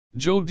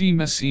Jo-Dee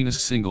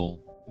Messina's single,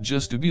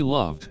 Just to Be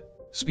Loved,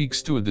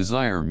 speaks to a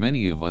desire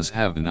many of us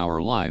have in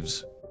our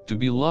lives, to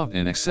be loved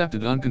and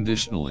accepted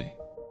unconditionally.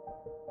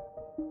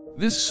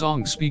 This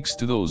song speaks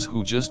to those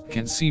who just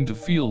can't seem to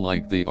feel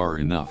like they are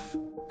enough,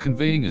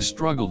 conveying a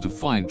struggle to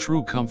find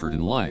true comfort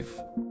in life.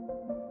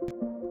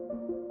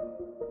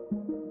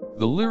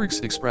 The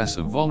lyrics express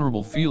a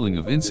vulnerable feeling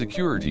of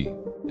insecurity,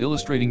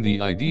 illustrating the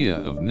idea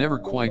of never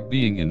quite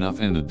being enough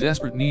and the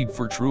desperate need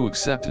for true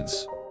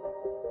acceptance.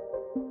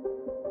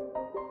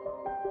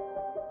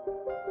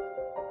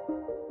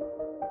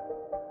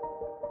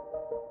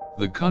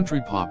 The country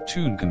pop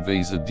tune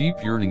conveys a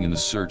deep yearning in the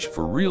search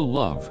for real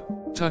love,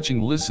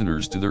 touching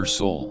listeners to their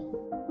soul.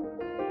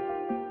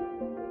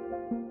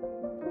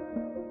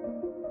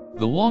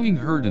 The longing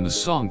heard in the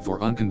song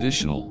for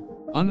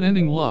unconditional,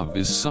 unending love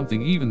is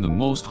something even the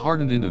most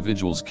hardened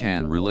individuals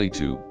can relate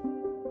to.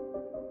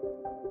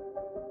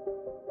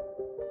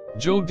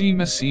 Jo-Dee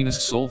Messina's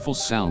soulful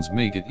sounds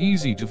make it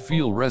easy to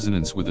feel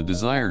resonance with the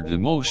desired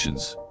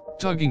emotions,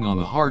 tugging on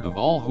the heart of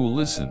all who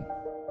listen.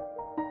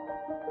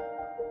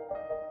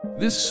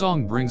 This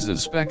song brings a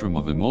spectrum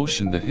of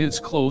emotion that hits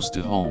close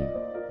to home,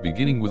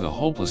 beginning with a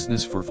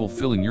hopelessness for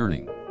fulfilling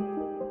yearning.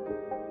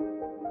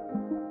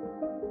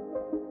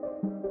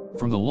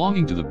 From the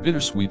longing to the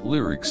bittersweet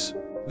lyrics,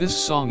 this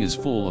song is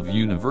full of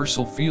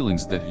universal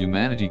feelings that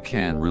humanity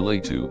can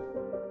relate to.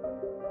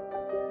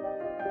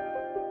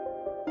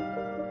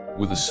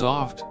 With a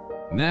soft,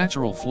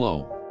 natural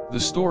flow, the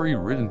story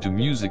written to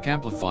music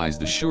amplifies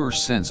the sure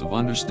sense of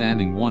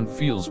understanding one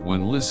feels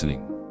when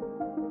listening.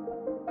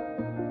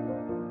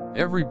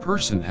 Every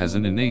person has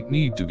an innate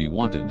need to be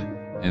wanted,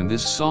 and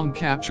this song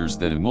captures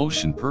that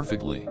emotion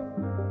perfectly.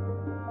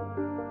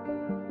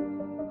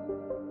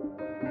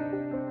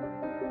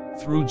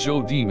 Through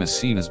Jo-Dee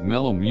Messina's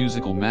mellow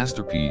musical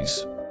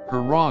masterpiece,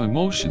 her raw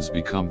emotions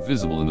become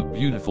visible in the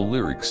beautiful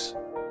lyrics.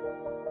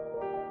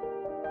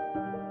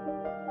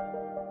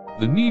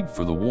 The need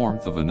for the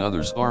warmth of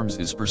another's arms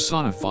is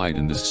personified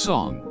in this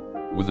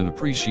song, with an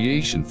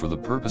appreciation for the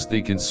purpose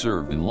they can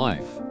serve in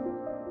life.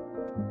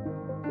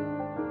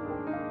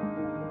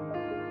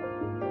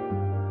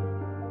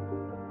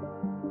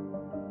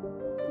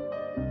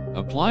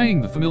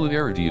 Applying the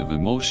familiarity of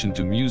emotion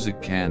to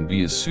music can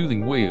be a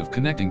soothing way of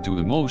connecting to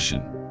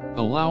emotion,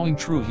 allowing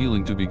true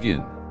healing to begin.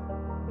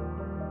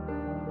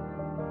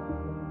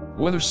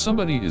 Whether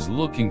somebody is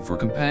looking for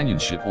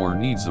companionship or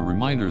needs a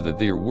reminder that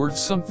they are worth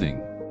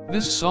something,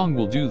 this song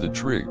will do the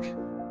trick.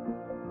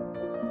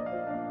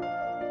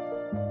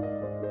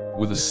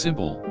 With a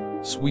simple,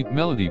 sweet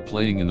melody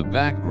playing in the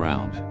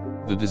background,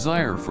 the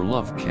desire for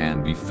love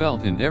can be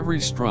felt in every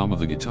strum of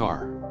the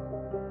guitar.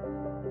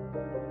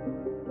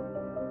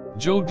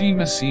 Jo-Dee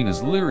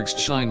Messina's lyrics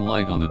shine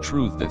light on the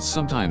truth that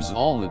sometimes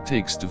all it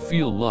takes to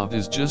feel loved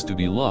is just to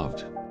be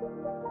loved.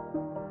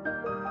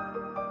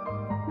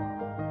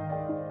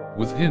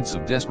 With hints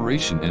of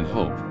desperation and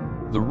hope,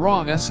 the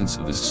raw essence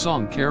of this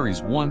song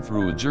carries one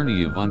through a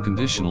journey of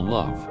unconditional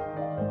love.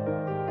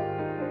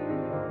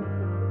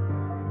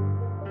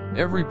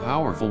 Every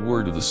powerful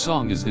word of the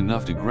song is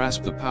enough to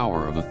grasp the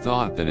power of the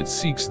thought that it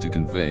seeks to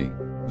convey,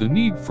 the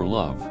need for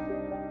love.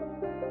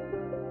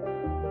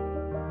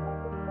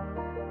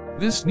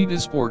 This need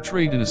is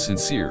portrayed in a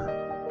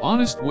sincere,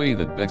 honest way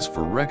that begs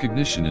for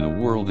recognition in a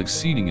world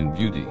exceeding in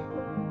beauty.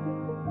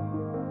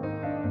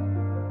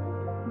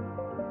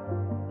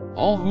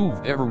 All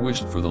who've ever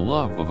wished for the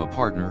love of a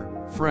partner,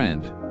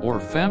 friend,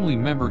 or family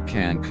member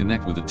can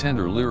connect with the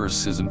tender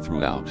lyricism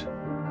throughout.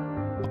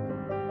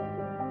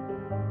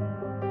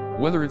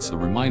 Whether it's a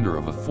reminder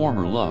of a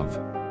former love,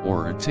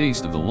 or a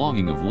taste of the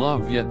longing of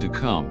love yet to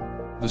come,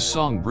 the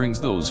song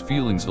brings those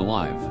feelings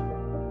alive.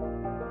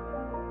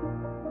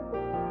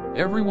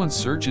 Everyone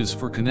searches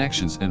for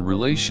connections and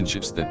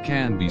relationships that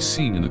can be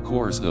seen in the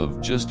chorus of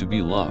Just to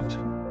Be Loved.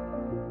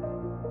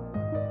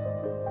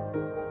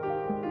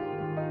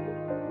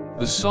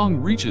 The song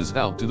reaches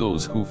out to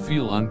those who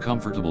feel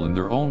uncomfortable in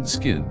their own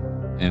skin,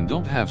 and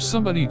don't have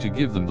somebody to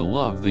give them the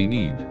love they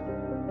need.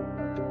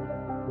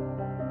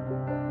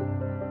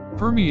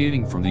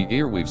 Permeating from the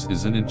airwaves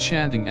is an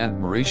enchanting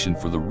admiration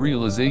for the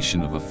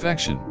realization of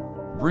affection,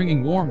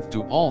 bringing warmth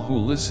to all who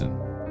listen.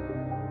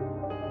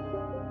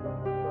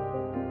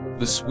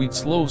 The sweet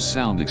slow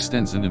sound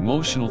extends an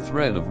emotional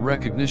thread of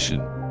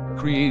recognition,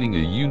 creating a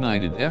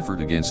united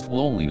effort against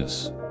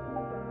loneliness.